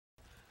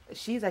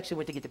She's actually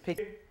went to get the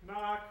picture.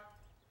 Knock.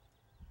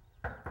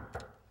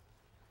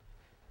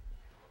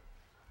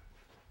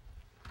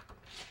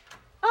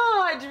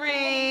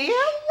 Audrey,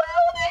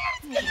 hello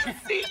there. It's good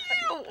to see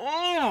you.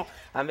 Oh,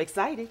 I'm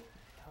excited.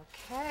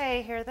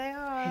 Okay, here they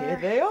are. Here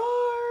they are.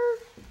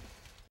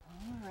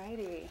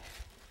 Alrighty.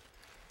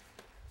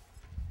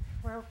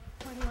 Where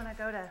do you want to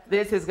go to?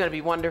 This is going to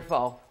be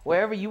wonderful.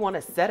 Wherever you want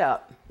to set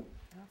up. Okay,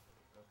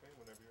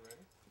 whenever you're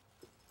ready.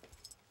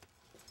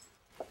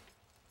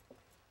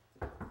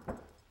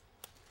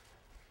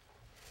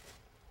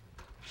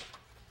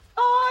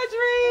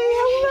 Audrey,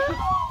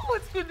 hello.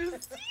 It's good to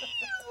see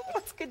you.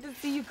 It's good to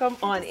see you. Come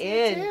on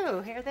in. You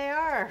too. Here they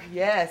are.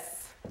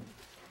 Yes.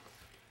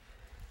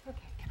 Okay,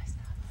 can I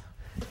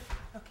stop?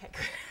 Okay,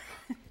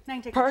 good. Now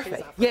you can take your shoes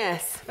Perfect. off.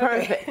 Yes,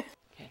 perfect.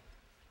 Okay.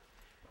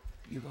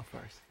 You go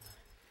first.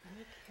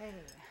 Okay.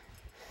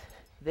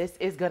 This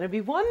is going to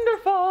be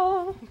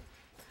wonderful.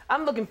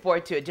 I'm looking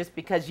forward to it just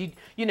because you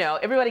know,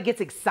 everybody gets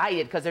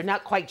excited because they're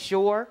not quite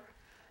sure.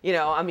 You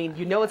know, I mean,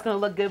 you know it's going to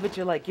look good, but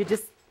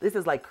this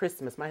is like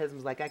Christmas. My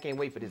husband's like, I can't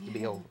wait for this to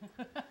be over.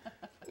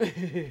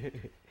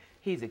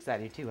 He's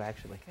excited too,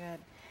 actually. Good.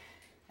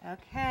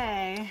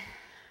 Okay.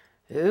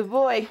 Oh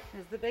boy.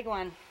 Here's the big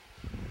one.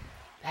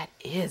 That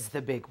is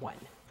the big one.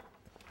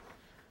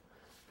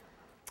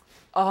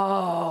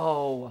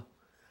 Oh,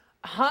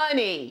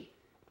 honey.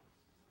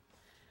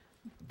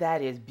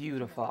 That is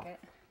beautiful. Like it?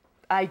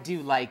 I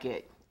do like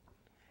it.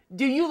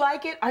 Do you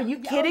like it? Are you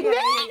kidding me?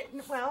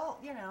 Well,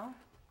 you know.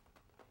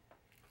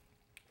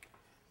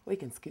 We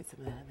can scoot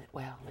some of that.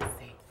 Well, let's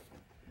see.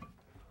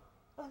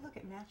 Oh, look,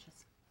 it matches.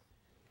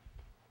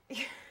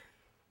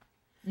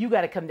 You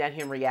got to come down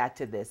here and react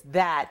to this.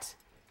 That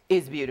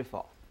is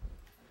beautiful.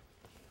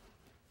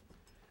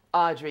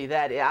 Audrey,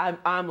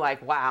 I'm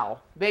like, wow.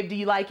 Babe, do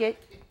you like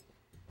it?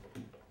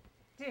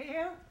 Do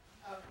you?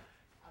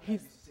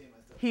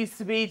 He's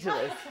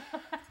speechless.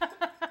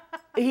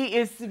 He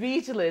is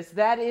speechless.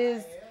 That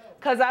is,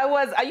 because I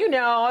was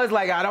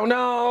like, I don't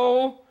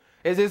know.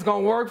 Is this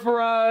going to work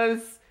for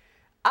us?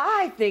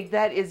 I think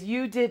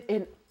you did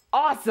an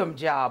awesome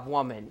job,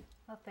 woman.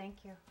 Well, thank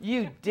you.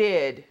 You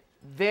did.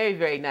 Very,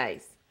 very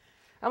nice.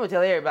 I'm going to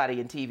tell everybody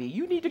in TV,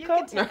 you need to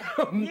come.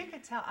 You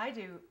could tell I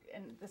do,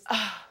 and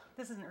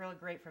this isn't really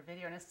great for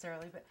video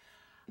necessarily, but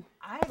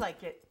I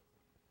like it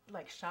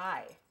like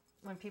shy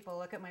when people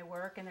look at my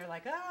work and they're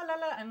like, oh, la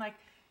la. I'm like,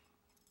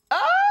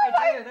 Oh I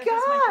do. my That's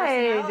just my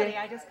personality.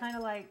 God. I just kind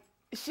of like.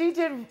 She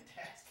did.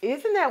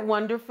 Isn't that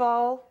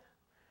wonderful?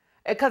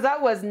 Because I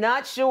was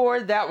not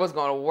sure that was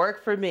going to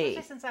work for me.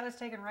 Especially since I was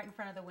taken right in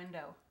front of the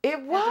window.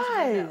 It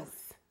was.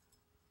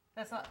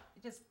 That's not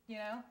just, you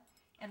know,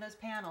 and those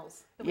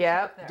panels.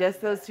 Yeah,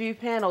 just those few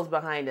panels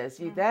behind us.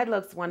 That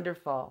looks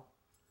wonderful.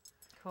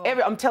 Cool.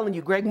 I'm telling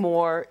you, Greg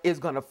Moore is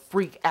going to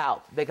freak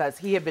out because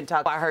he had been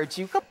talking, I heard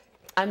you.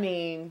 I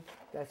mean,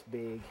 That's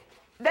big.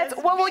 that's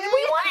what we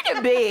wanted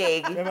it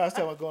big. Remember I was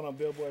talking about going on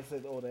Billboard and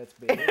said, oh, that's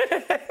big.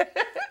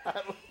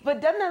 But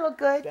doesn't that look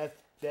good?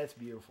 That's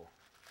beautiful.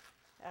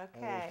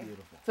 Okay. That's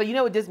beautiful. So you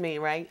know what this means,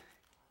 right?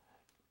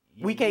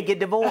 We can't get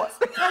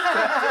divorced.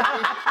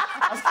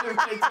 I still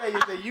can't tell you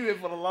that you in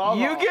for the long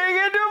You haul.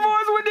 can't get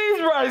divorced with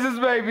these prices,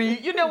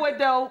 baby. You know what,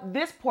 though?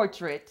 This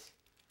portrait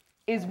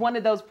is one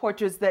of those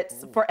portraits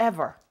that's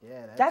forever.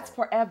 Yeah, That's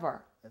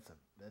forever. That's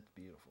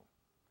beautiful.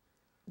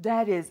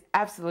 That is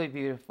absolutely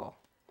beautiful.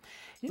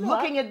 You know,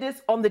 Looking at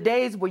this on the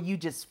days where you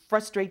just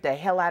frustrate the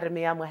hell out of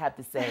me, I'm going to have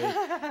to say,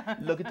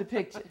 look at the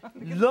picture.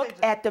 Look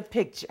at the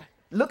picture.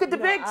 Look at the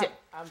picture.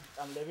 I'm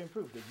living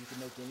proof that you can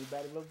make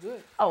anybody look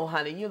good. Oh,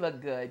 honey, you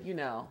look good. You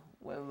know.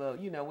 Well,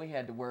 look, you know, we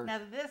had to work.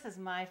 Now, this is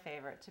my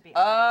favorite, to be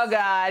Oh, honest.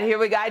 God. Here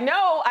we go. I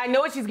know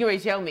what she's going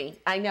to show me.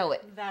 I know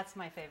it. That's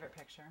my favorite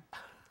picture.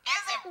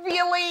 Is it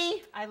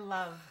really? I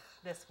love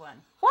this one.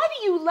 Why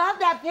do you love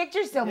that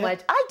picture so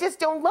much? I just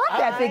don't love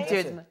that I-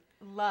 picture.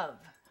 Love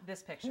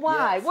this picture.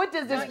 Why? Yes. What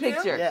does this Don't you?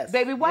 picture? Yes.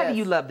 Baby, why do Yes.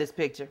 you love this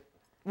picture?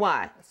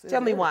 Why? Said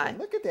Tell me everything. why.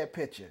 Look at that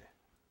picture.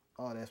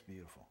 Oh, that's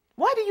beautiful.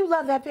 Why do you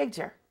love that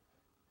picture?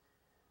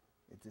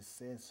 It just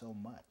says so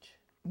much.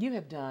 You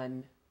have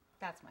done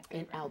That's my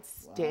an favorite.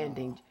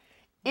 outstanding.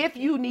 If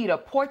you need a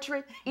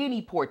portrait,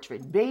 any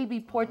portrait, baby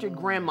portrait,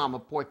 grandmama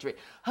portrait,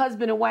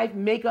 husband and wife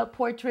makeup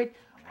portrait,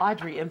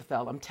 Audrey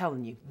Imfeld, I'm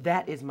telling you,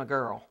 that is my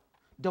girl.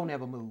 Don't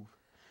ever move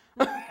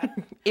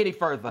any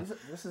further.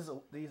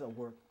 These are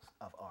works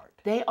of art.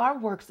 They are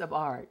works of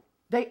art.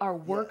 They are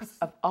works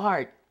of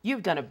art.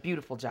 You've done a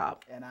beautiful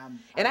job. And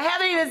And I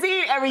haven't even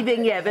seen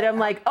everything yet, but I'm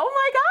like, oh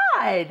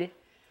my God.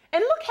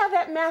 And look how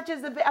that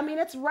matches the, I mean,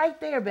 it's right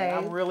there, babe.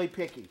 I'm really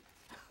picky.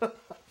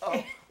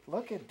 Oh,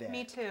 look at that.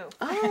 Me too.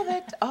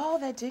 Oh,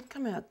 that did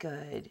come out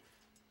good.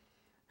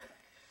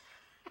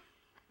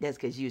 That's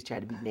because you was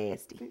trying to be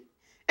nasty.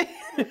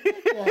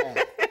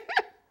 Yeah.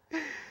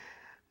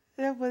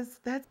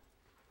 That's,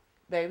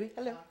 baby,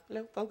 hello,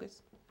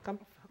 focus. Come,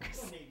 focus.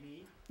 You don't need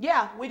me.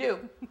 Yeah, we do.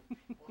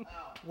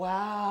 Wow.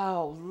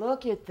 Wow,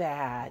 look at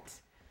that.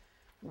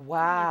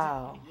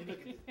 Wow. You look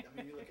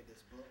at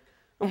this book.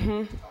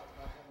 You talked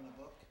about having a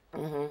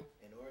book.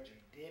 And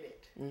Audrey did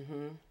it.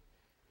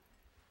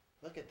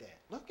 Look at that.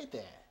 Look at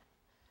that.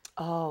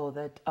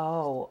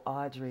 Oh,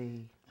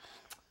 Audrey.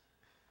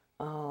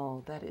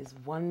 Oh, that is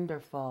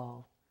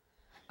wonderful.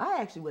 I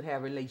actually would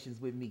have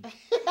relations with me. It's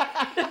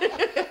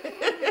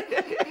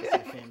a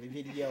family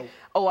video.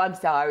 Oh, I'm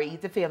sorry.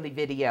 It's a family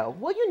video.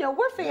 Well, you know,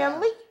 we're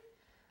family.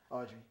 Yeah.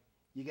 Audrey,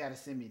 you got to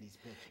send me these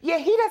pictures. Yeah,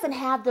 he doesn't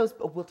have those.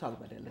 Oh, we'll talk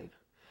about that later.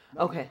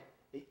 No, Okay.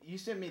 You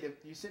sent me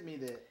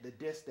the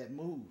disc that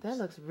moves. That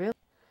looks really.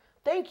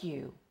 Thank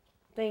you.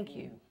 Thank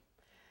you.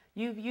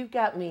 You've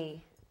got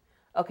me.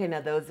 Okay,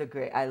 now those are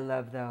great. I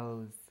love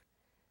those.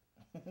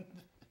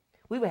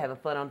 We were having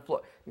fun on the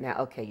floor. Now,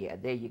 okay, yeah,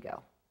 there you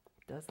go.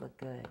 Does look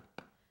good.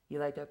 You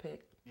like that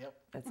pic? Yep.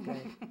 That's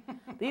good.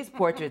 These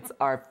portraits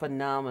are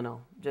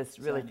phenomenal. Just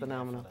So I really need that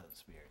phenomenal. for the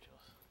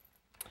spirituals.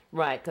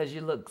 Right, because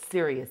you look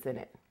serious in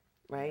it,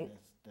 right?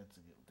 That's a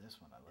good. This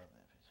one, I love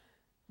that picture.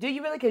 Do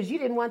you really? Because you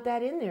didn't want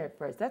that in there at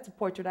first. That's a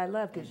portrait I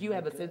love because you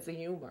have a sense of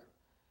humor.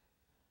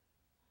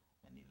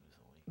 I need to lose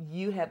some weight.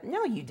 You have,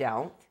 no, you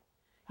don't.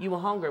 You were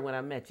hungry when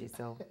I met you,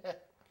 so.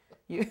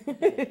 You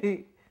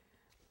See,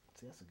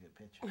 that's a good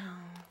picture.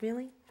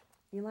 Really?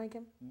 You like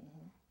him?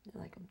 Mm-hmm. You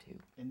like him too.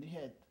 And you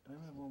had,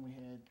 remember when we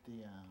had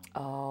the,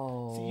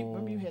 Oh. see,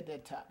 remember you had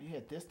that top, you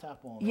had this top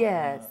on.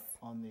 Yes.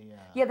 On the,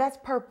 Yeah, that's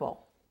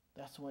purple.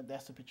 that's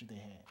the picture they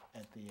had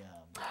at the,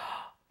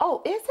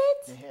 Oh, is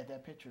they it? had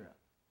that picture up.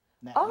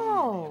 Not Oh. me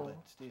in there,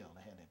 but still,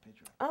 they had that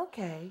picture up.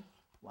 Okay.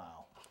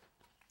 Wow.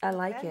 I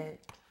like Okay.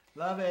 it.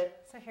 Love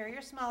it. So here are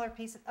your smaller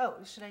pieces. Oh,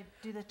 should I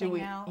do the thing we-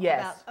 now?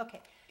 yes. Okay.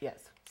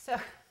 Yes. So,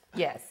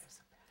 Yes.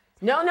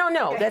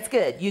 No, that's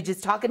good. You're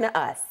just talking to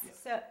us.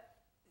 so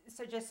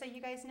just so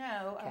you guys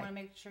know, I Okay. want to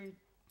make sure.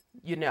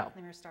 You know.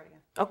 Let me start again.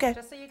 Okay.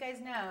 Just so you guys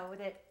know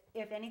that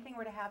if anything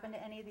were to happen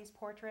to any of these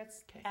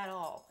portraits Okay. at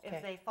all, if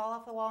Okay. they fall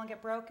off the wall and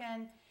get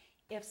broken,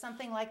 if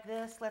something like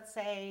this, let's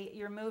say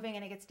you're moving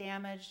and it gets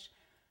damaged,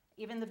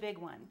 even the big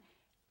one,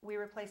 we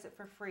replace it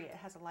for free. It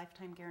has a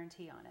lifetime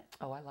guarantee on it.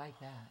 Oh, I like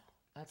that.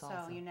 That's So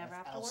awesome. you never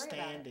That's have to worry about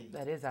it. outstanding.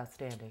 That is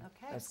outstanding.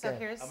 Okay, That's so good.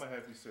 here's, I'm gonna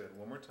have you say it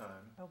one more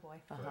time. oh boy.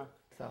 Uh-huh.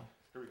 So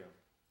Here we go.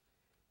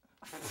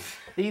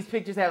 these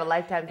pictures have a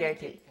lifetime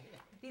guarantee.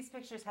 These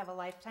pictures have a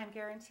lifetime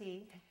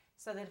guarantee,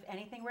 so that if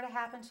anything were to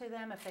happen to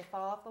them, if they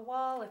fall off the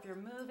wall, if you're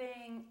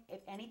moving, if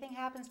anything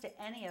happens to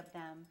any of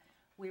them,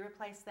 we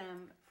replace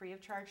them free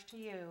of charge to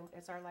you.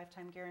 It's our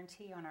lifetime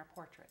guarantee on our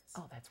portraits.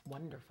 Oh, that's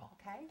wonderful.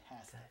 Okay?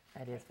 Fantastic.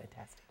 That is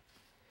fantastic.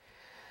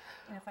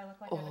 And if I look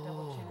like I have a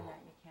double chin in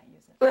that, you can't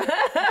use it.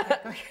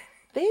 Okay.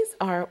 These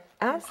are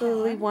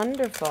absolutely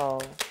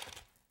wonderful.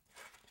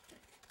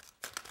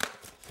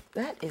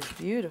 That is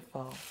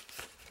beautiful.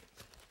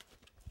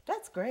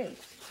 That's great.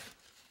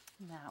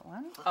 That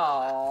one.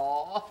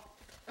 Oh.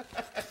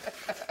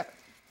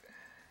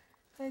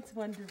 That's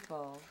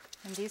wonderful.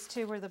 And these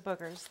two were the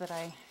boogers that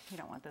you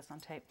don't want this on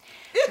tape,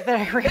 that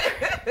I He'll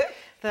edit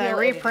it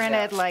reprinted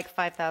out. like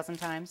 5,000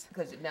 times.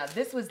 Because now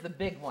this was the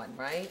big one,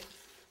 right?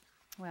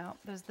 Well,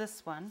 there's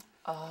this one.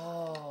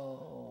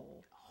 Oh.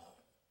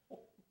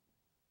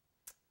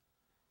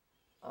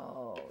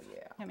 Oh,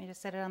 yeah. Want me to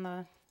set it on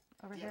the,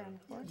 over here on the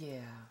floor? Yeah.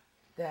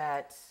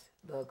 That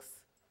looks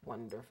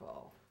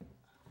wonderful.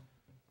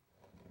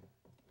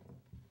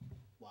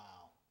 Wow.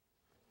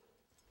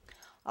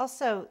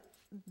 Also,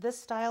 this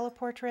style of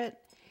portrait,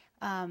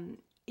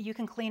 you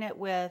can clean it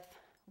with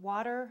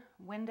water,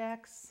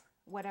 Windex,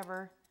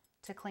 whatever,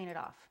 to clean it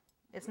off.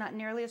 It's not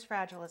nearly as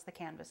fragile as the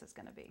canvas is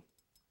going to be.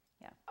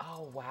 Yeah.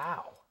 Oh,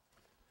 wow.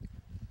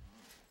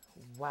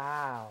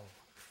 Wow.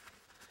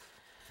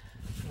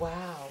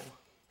 Wow.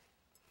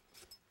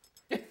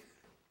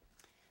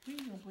 You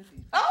gonna put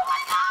these? Oh my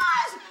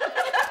gosh!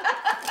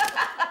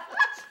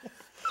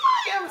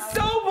 I am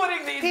so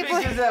putting these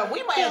pictures up.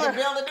 We might have to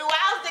build a new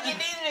house to get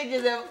these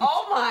pictures up.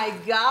 Oh my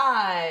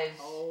gosh.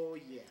 Oh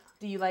yeah.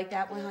 Do you like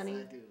that one, Yes,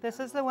 honey? I do. This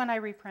is the one I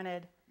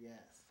reprinted Yes.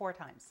 4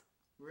 times.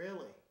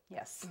 Really?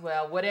 Yes.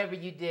 Well, whatever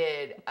you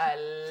did, I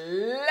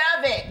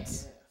love it.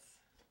 Yes.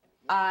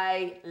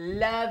 I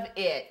love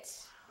it.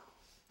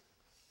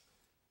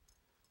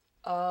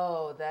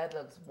 Oh, that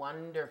looks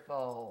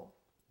wonderful.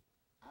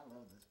 I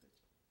love this picture.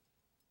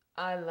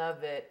 I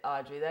love it,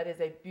 Audrey. That is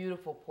a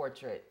beautiful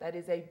portrait. That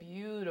is a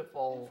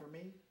beautiful. And for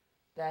me,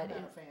 That I'm not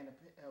is, a fan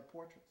of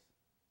portraits.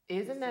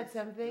 isn't that This is-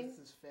 something? This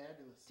is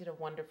fabulous. Did a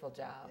wonderful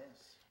job.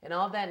 Yes. And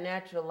all that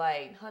natural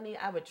light, honey.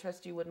 I would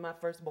trust you with my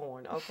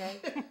firstborn. Okay.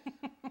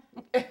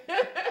 Yeah, 'cause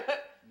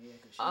she's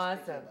picky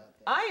Awesome. about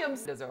that. I am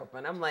doors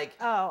open. I'm like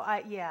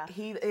Yeah.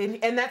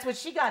 and that's what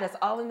she got us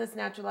all in this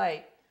natural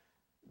light.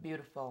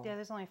 Beautiful. Yeah,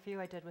 there's only a few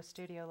I did with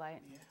studio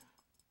light. Yeah.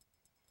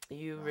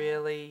 You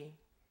really.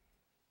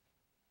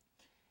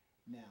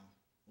 Now,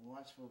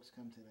 watch folks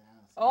come to the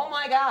house. Oh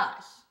my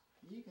gosh.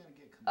 You're gonna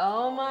get.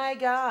 Oh my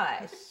confused.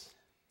 gosh.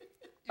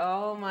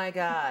 Oh my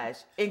gosh.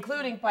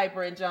 Including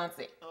Piper and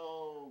Johnson.